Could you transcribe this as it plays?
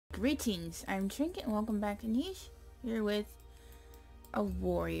Greetings, I'm Trinket and welcome back to Niche, here with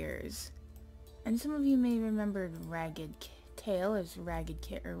Warriors. And some of you may remember Ragged Tail as Ragged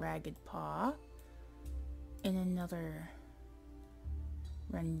Kit or Ragged Paw in another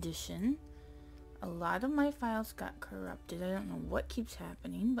rendition. A lot of my files got corrupted. I don't know what keeps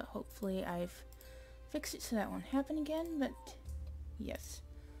happening, but hopefully I've fixed it so that won't happen again. But yes,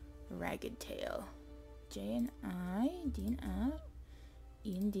 Ragged Tail. J and I, D and F,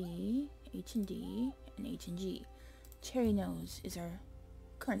 E and D, H and D, and H and G. Cherry Nose is our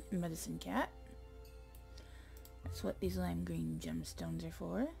current medicine cat. That's what these lime green gemstones are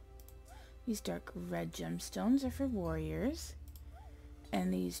for. These dark red gemstones are for warriors.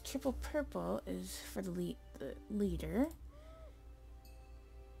 And these triple purple is for the leader.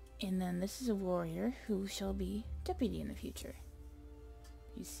 And then this is a warrior who shall be deputy in the future.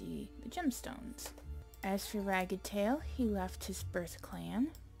 You see the gemstones. As for Ragged Tail, he left his birth clan.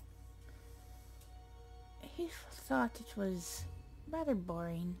 He thought it was rather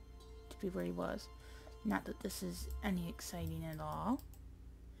boring to be where he was. Not that this is any exciting at all.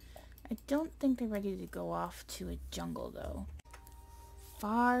 I don't think they're ready to go off to a jungle though.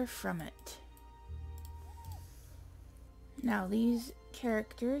 Far from it. Now these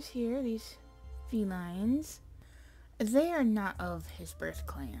characters here, these felines, they are not of his birth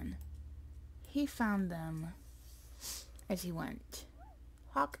clan. He found them as he went.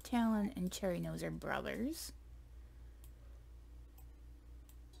 Hawktalon and Cherry Nose are brothers.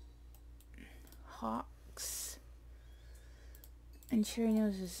 Hawks and Cherry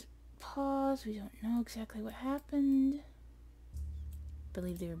Nose's paws, we don't know exactly what happened.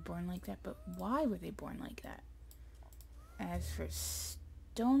 Believe they were born like that, but why were they born like that? As for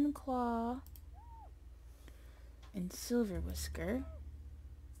Stoneclaw and Silver Whisker,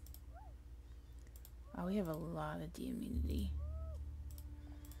 oh, we have a lot of D immunity.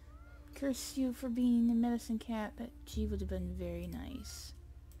 Curse you for being a medicine cat. That G would have been very nice.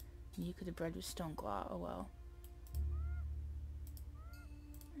 And you could have bred with Stoneclaw. Oh well.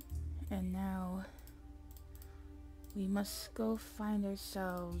 And now we must go find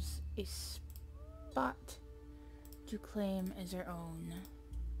ourselves a spot to claim as our own.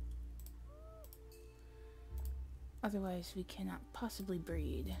 Otherwise we cannot possibly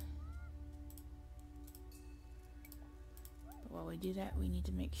breed. But while we do that, we need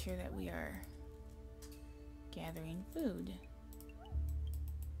to make sure that we are gathering food.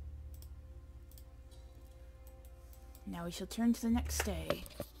 Now we shall turn to the next day.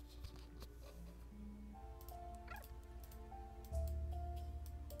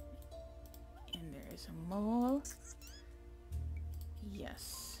 And there is a mole.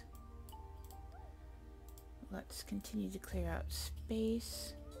 Yes. Let's continue to clear out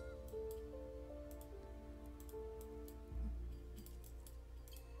space.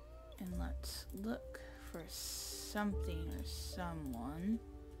 And let's look for something or someone.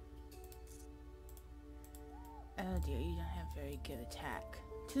 Oh dear, you don't have very good attack.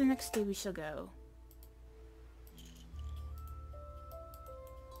 To the next day we shall go.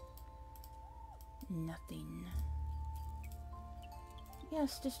 Nothing.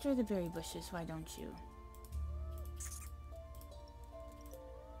 Yes, destroy the berry bushes, why don't you?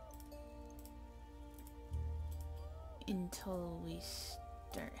 Until we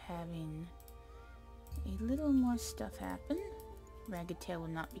start having a little more stuff happen. Ragged Tail will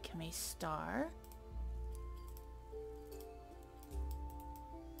not become a star.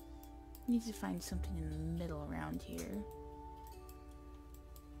 Need to find something in the middle around here.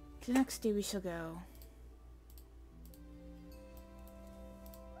 The next day we shall go.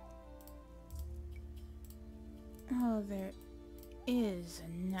 Oh, there is a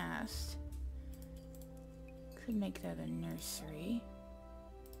nest. Could make that a nursery.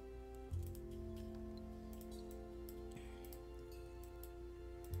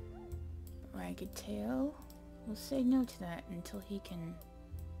 Ragged Tail will say no to that until he can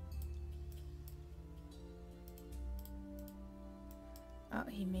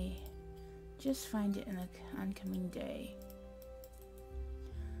he may just find it in the oncoming day.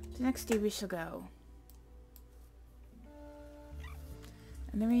 The next day we shall go.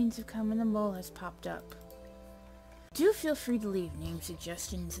 And the rains have come and the mole has popped up. Do feel free to leave name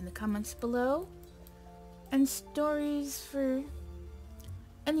suggestions in the comments below. And stories for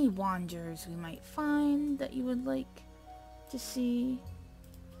any wanderers we might find that you would like to see.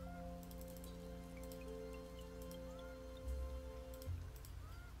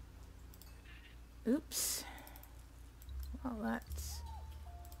 Oops. Well, that's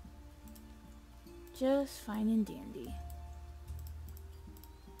just fine and dandy.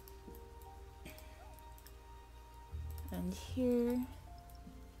 And here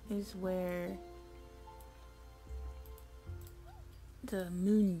is where the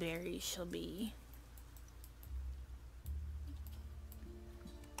moonberries shall be.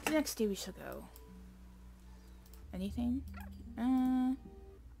 The next day we shall go. Anything?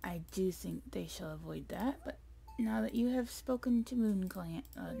 I do think they shall avoid that, but now that you have spoken to Moon Clan,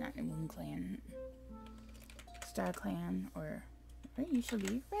 not Moon Clan, Star Clan, or you shall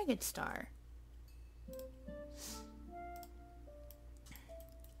be Ragged Star.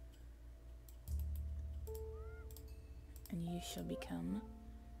 And you shall become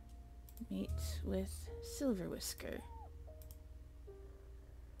mates with Silver Whisker.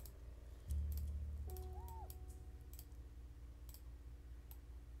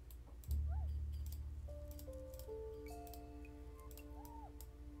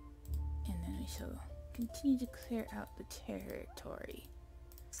 And then we shall continue to clear out the territory.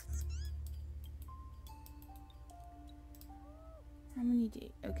 How many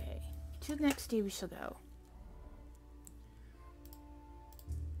days? Okay. To the next day we shall go.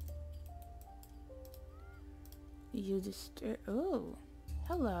 You disturb. Oh,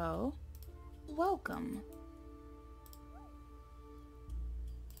 hello. Welcome.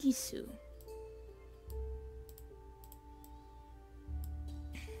 Gisu.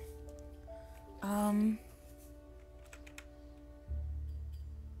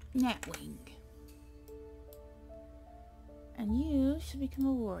 Natwing. And you should become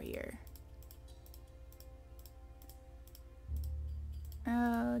a warrior.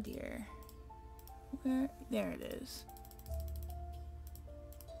 Oh dear. Where? There it is.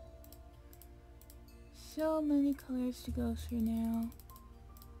 So many colors to go through now.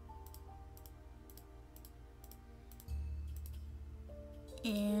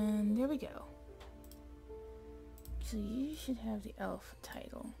 And there we go. So you should have the elf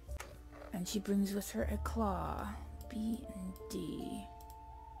title. And she brings with her a claw. B and D.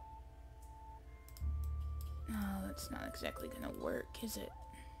 Oh, that's not exactly gonna work, is it?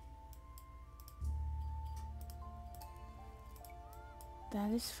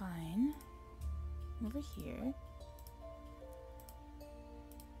 That is fine. Over here.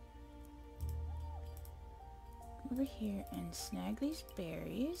 Over here and snag these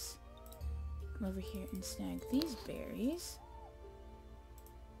berries. Come over here and snag these berries.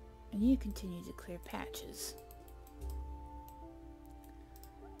 And you continue to clear patches.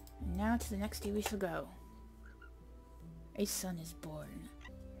 And now to the next day we shall go. A son is born.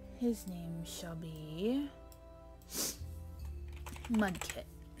 His name shall be Mudkip.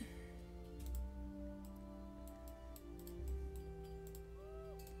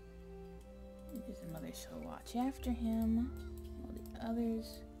 His mother shall watch after him while the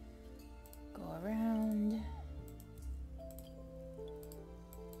others go around.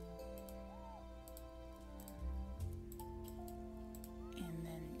 And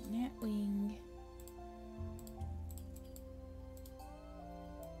then Natwing.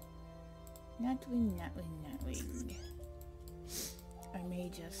 Natwing. I may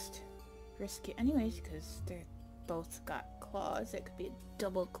just risk it anyways because they're both got claws. That could be a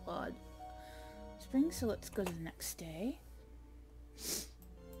double clawed spring, so let's go to the next day.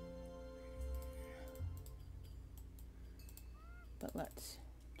 But let's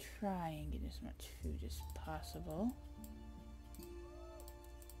try and get as much food as possible.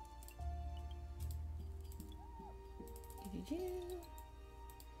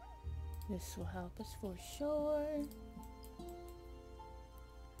 This will help us for sure.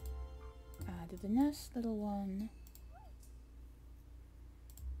 Out of the nest, little one.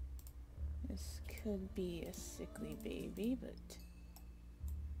 This could be a sickly baby, but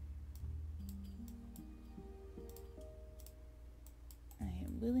I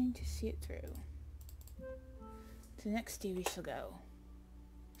am willing to see it through. To the next day we shall go.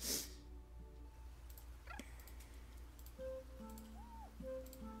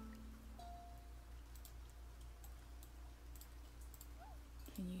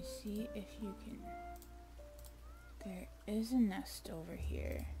 Can you see if you can? There is a nest over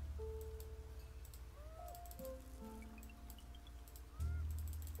here.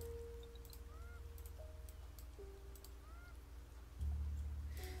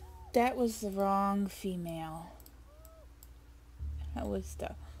 That was the wrong female. That was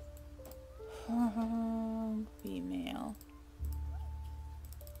the wrong female.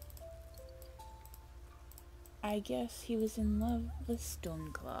 I guess he was in love with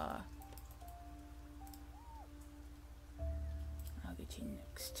Stoneclaw. I'll get you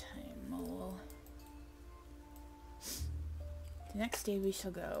next time, mole. The next day we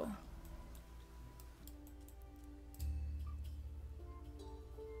shall go.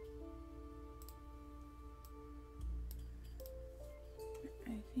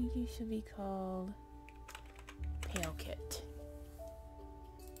 I think you should be called Pale Kit.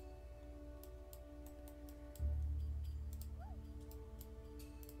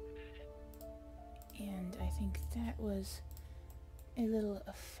 And I think that was a little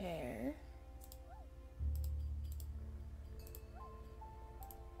affair.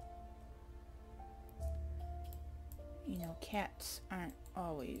 You know, cats aren't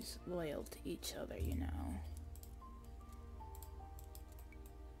always loyal to each other, you know.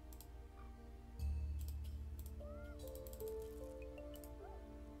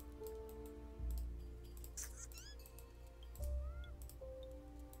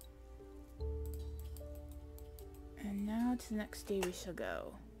 And now to the next day we shall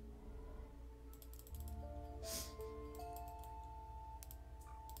go.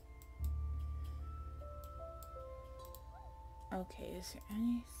 Okay, is there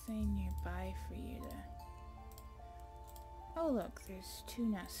anything nearby for you to... Oh look, there's 2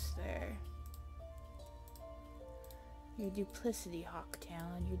 nests there. Your duplicity,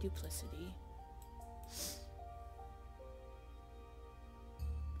 Hawktail, and your duplicity.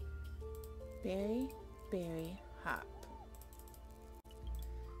 Berry, berry, hop.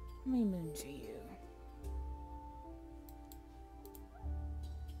 How many moons are you?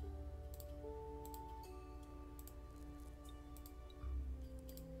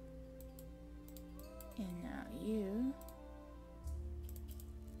 And now you...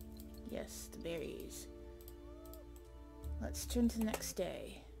 Yes, the berries. Let's turn to the next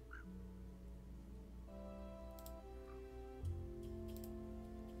day.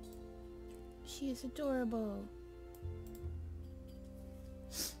 She is adorable.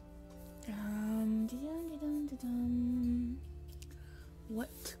 What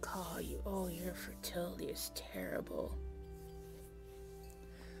to call you? Oh, your fertility is terrible.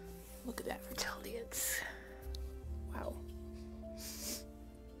 Look at that fertility, it's... Wow.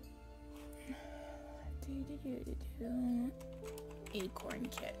 Acorn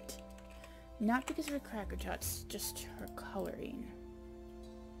Kit. Not because of her cracker tots, just her coloring.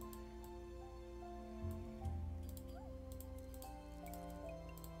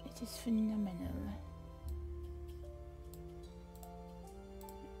 It is phenomenal.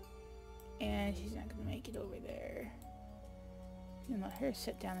 And she's not gonna make it over there. And let her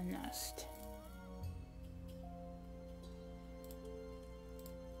sit down and nest.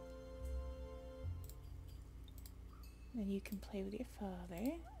 Then you can play with your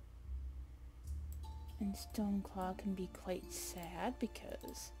father. And Stoneclaw can be quite sad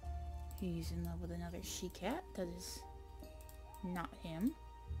because he's in love with another she-cat that is not him.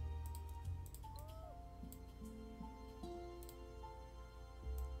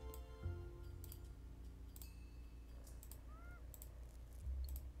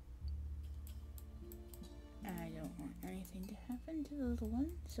 I don't want anything to happen to the little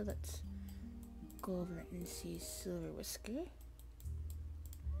one, so let's go over and see Silver Whisker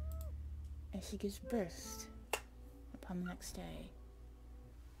as she gives birth upon the next day.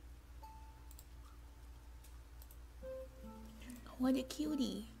 What a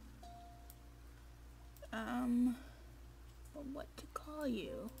cutie. What to call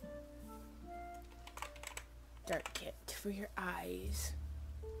you? Dark Kit for your eyes.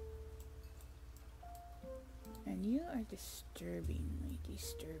 And you are disturbingly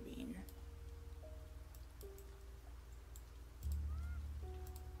disturbing.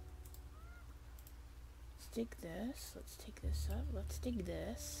 Let's dig this. Let's take this up. Let's dig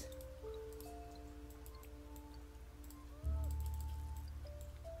this.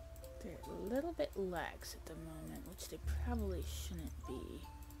 They're a little bit lax at the moment, which they probably shouldn't be.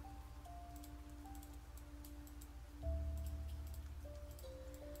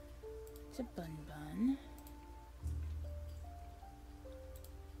 It's a bun bun.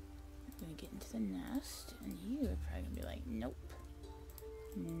 I'm gonna get into the nest, and you are probably gonna be like, nope,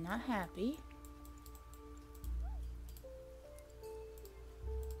 not happy.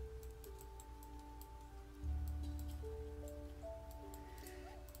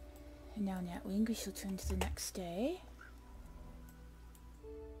 And now Natwing, we shall turn to the next day.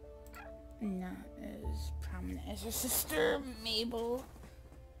 Not as prominent as her sister, Mabel.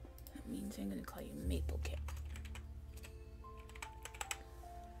 That means I'm gonna call you Maple Kit.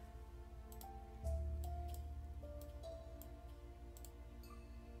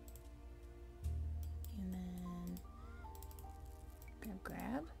 And then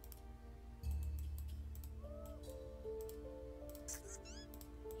grab.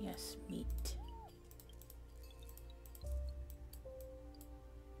 Yes, meat.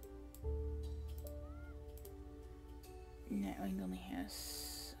 Nightwing only has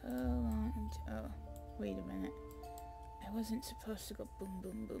so long. Oh, wait a minute. I I wasn't supposed to go boom,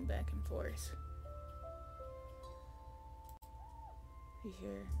 boom, boom back and forth.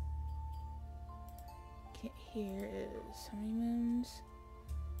 Here. Here is how many moons?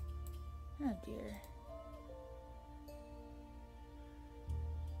 Oh dear.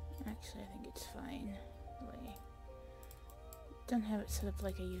 Actually, I think it's fine. Like, don't have it set up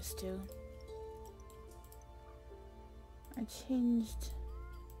like I used to. I changed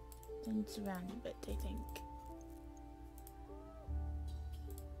things around a bit, I think.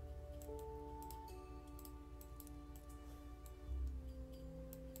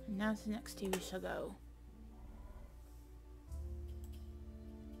 And now to the next day we shall go.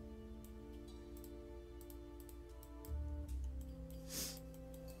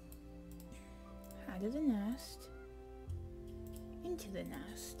 Out of the nest, into the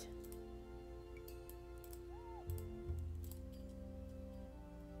nest.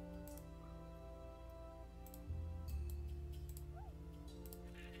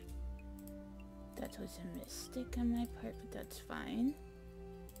 That was a mistake on my part, but that's fine.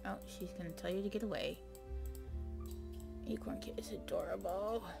 Oh, she's gonna tell you to get away. Acorn Kit is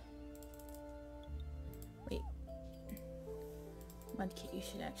adorable. Wait. Mudkit, you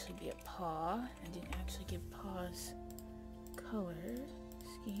should actually be a paw. I didn't actually give paws color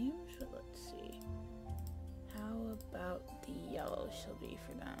schemes, but let's see. How about the yellow shall be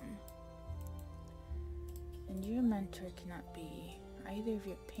for them? And your mentor cannot be either of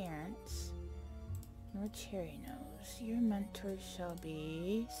your parents nor Cherry Nose. Your mentor shall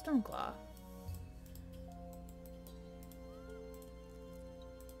be Stoneclaw.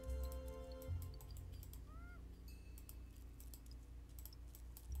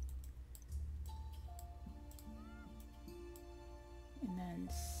 And then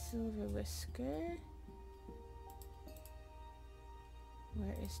Silver Whisker.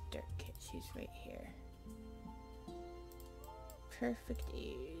 Where is Dirt Kit? She's right here. Perfect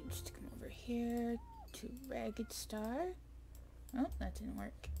age to come over here to Ragged Star. Oh, that didn't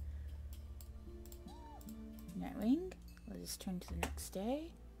work. Nightwing, let us turn to the next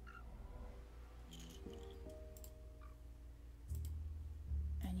day.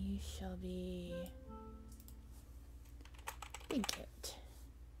 And you shall be Big Kit.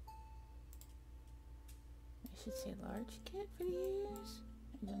 I should say Large Kit for the years?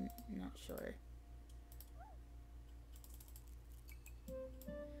 I'm not sure.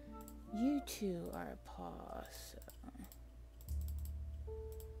 You two are a paw, so...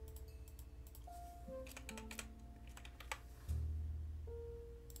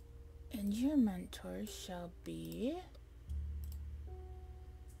 And your mentor shall be...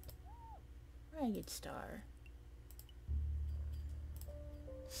 Ragged Star.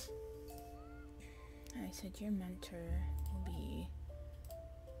 I said your mentor will be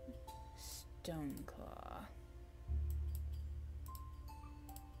Stoneclaw.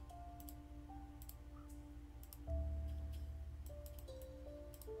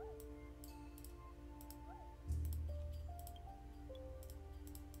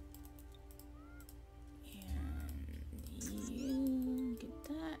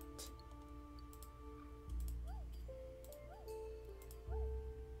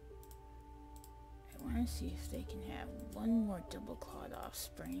 See if they can have one more double-clawed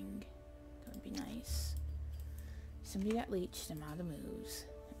offspring. That would be nice. Somebody got leeched. I'm out of moves.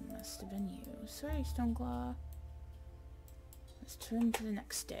 It must have been you. Sorry, Stoneclaw. Let's turn to the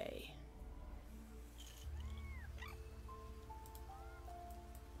next day.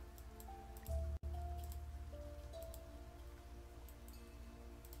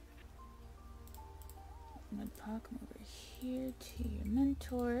 Mudpaw, come over here to your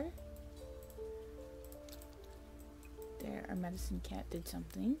mentor. There, our medicine cat did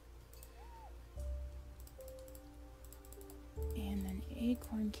something. And then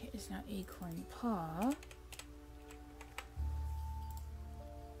Acorn Kit is now Acorn Paw.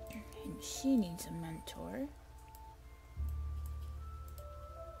 And she needs a mentor.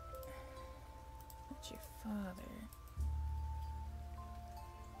 That's your father.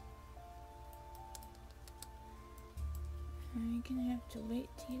 You're gonna have to wait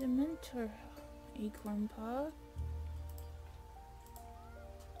to get a mentor, Acorn Paw.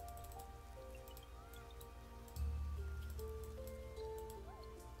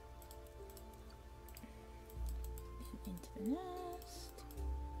 Into the nest.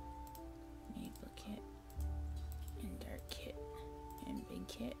 Maple Kit. And Dark Kit. And Big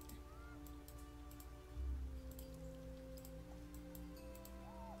Kit.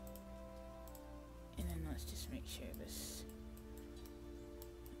 And then let's just make sure this...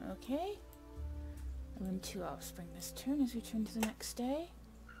 Okay. And then 2 offspring this turn as we turn to the next day.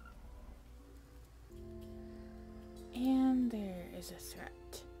 And there is a threat.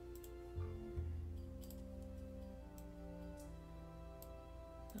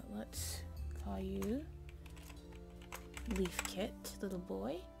 So let's call you Leaf Kit, little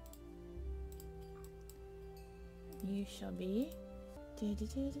boy. You shall be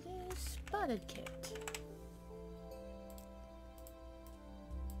Spotted Kit.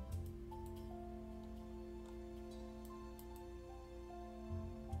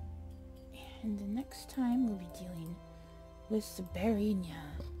 And the next time we'll be dealing with Sabarinia,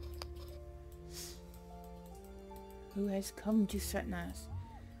 who has come to threaten us.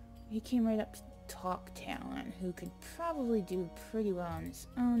 He came right up to Talk Talon, who could probably do pretty well on his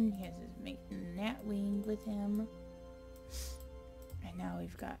own. He has his mate Natwing with him. And now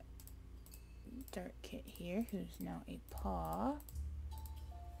we've got Dark Kit here, who's now a paw.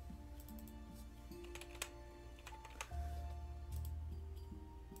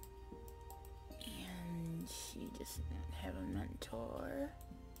 And she does not have a mentor.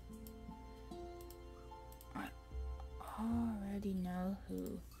 I already know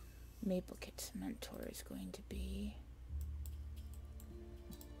who Maple Kit's mentor is going to be.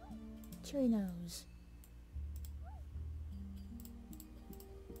 Cherry Nose.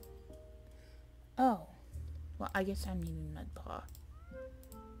 Oh, well, I guess I'm needing Mudpaw.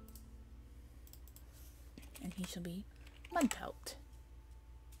 And he shall be Mudpelt.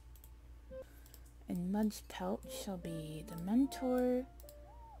 And Mud's Pelt shall be the mentor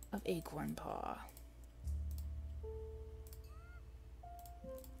of Acorn Paw.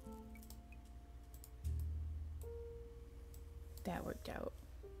 That worked out.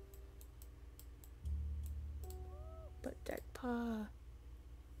 But Dark Paw,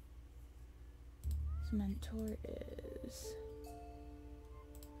 his mentor is...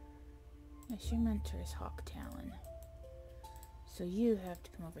 Yes, your mentor is Hawk Talon. So you have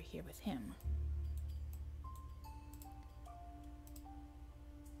to come over here with him.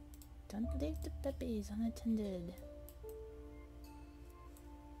 Don't leave the puppies unattended.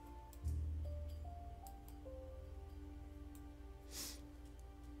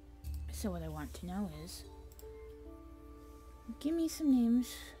 So what I want to know is, give me some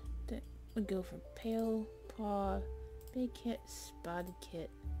names that would go for Pale Paw, Big Kit, Spotted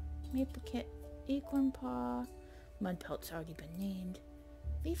Kit, Maple Kit, Acorn Paw, Mudpelt's already been named,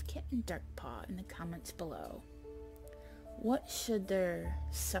 Leaf Kit, and Dark Paw in the comments below. What should their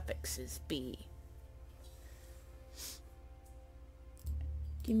suffixes be?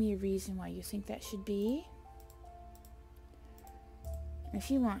 Give me a reason why you think that should be. If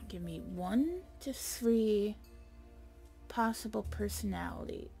you want, give me 1 to 3 possible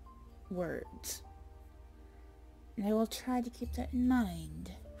personality words. And I will try to keep that in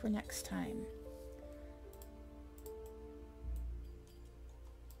mind for next time.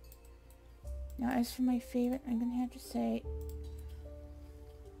 Now, as for my favorite, I'm going to have to say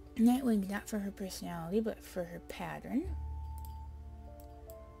Nightwing, not for her personality, but for her pattern.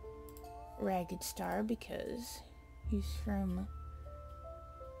 Ragged Star, because he's from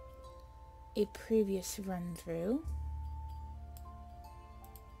a previous run through.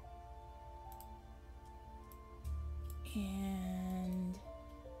 And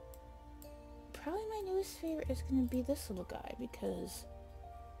probably my newest favorite is going to be this little guy, because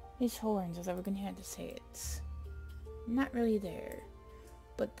his horns, as I was going to have to say, it's not really there,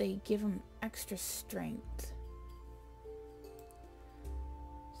 but they give him extra strength.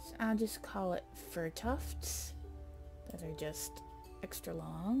 So I'll just call it fur tufts that are just extra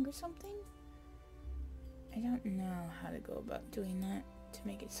long or something. I don't know how to go about doing that to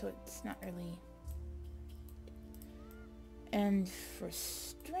make it so it's not really... And for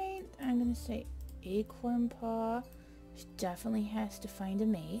strength, I'm going to say Acorn Paw. She definitely has to find a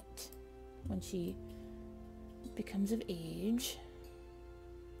mate when she becomes of age.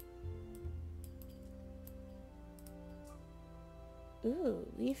 Ooh,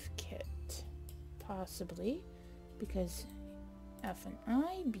 Leaf Kit. Possibly, because F and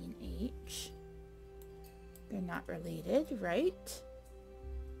I being H. They're not related, right?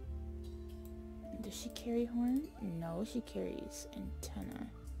 Does she carry horn? No, she carries antenna.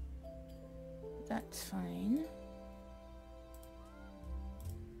 That's fine.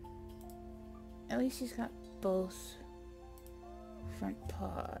 At least she's got both front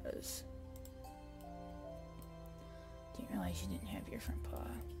paws. Didn't realize you didn't have your front paw.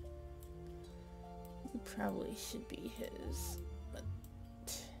 You probably should be his, but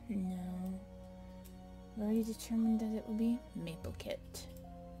no. I've already determined that it will be Maple Kit.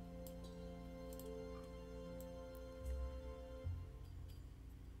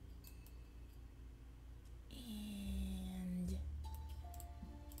 And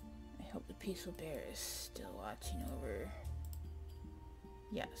I hope the Peaceful Bear is still watching over.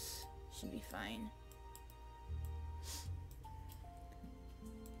 Yes, should be fine.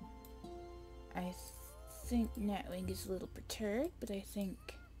 I think Nightwing is a little perturbed, but I think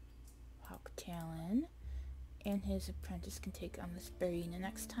Hawk Talon and his apprentice can take on this Barina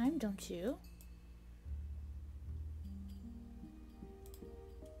next time, don't you?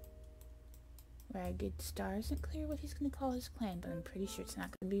 Ragged Star isn't clear what he's going to call his clan, but I'm pretty sure it's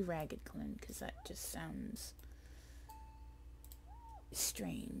not going to be Ragged Clan, because that just sounds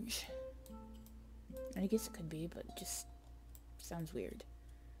strange. I guess it could be, but it just sounds weird.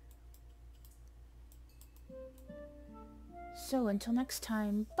 So until next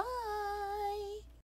time, bye!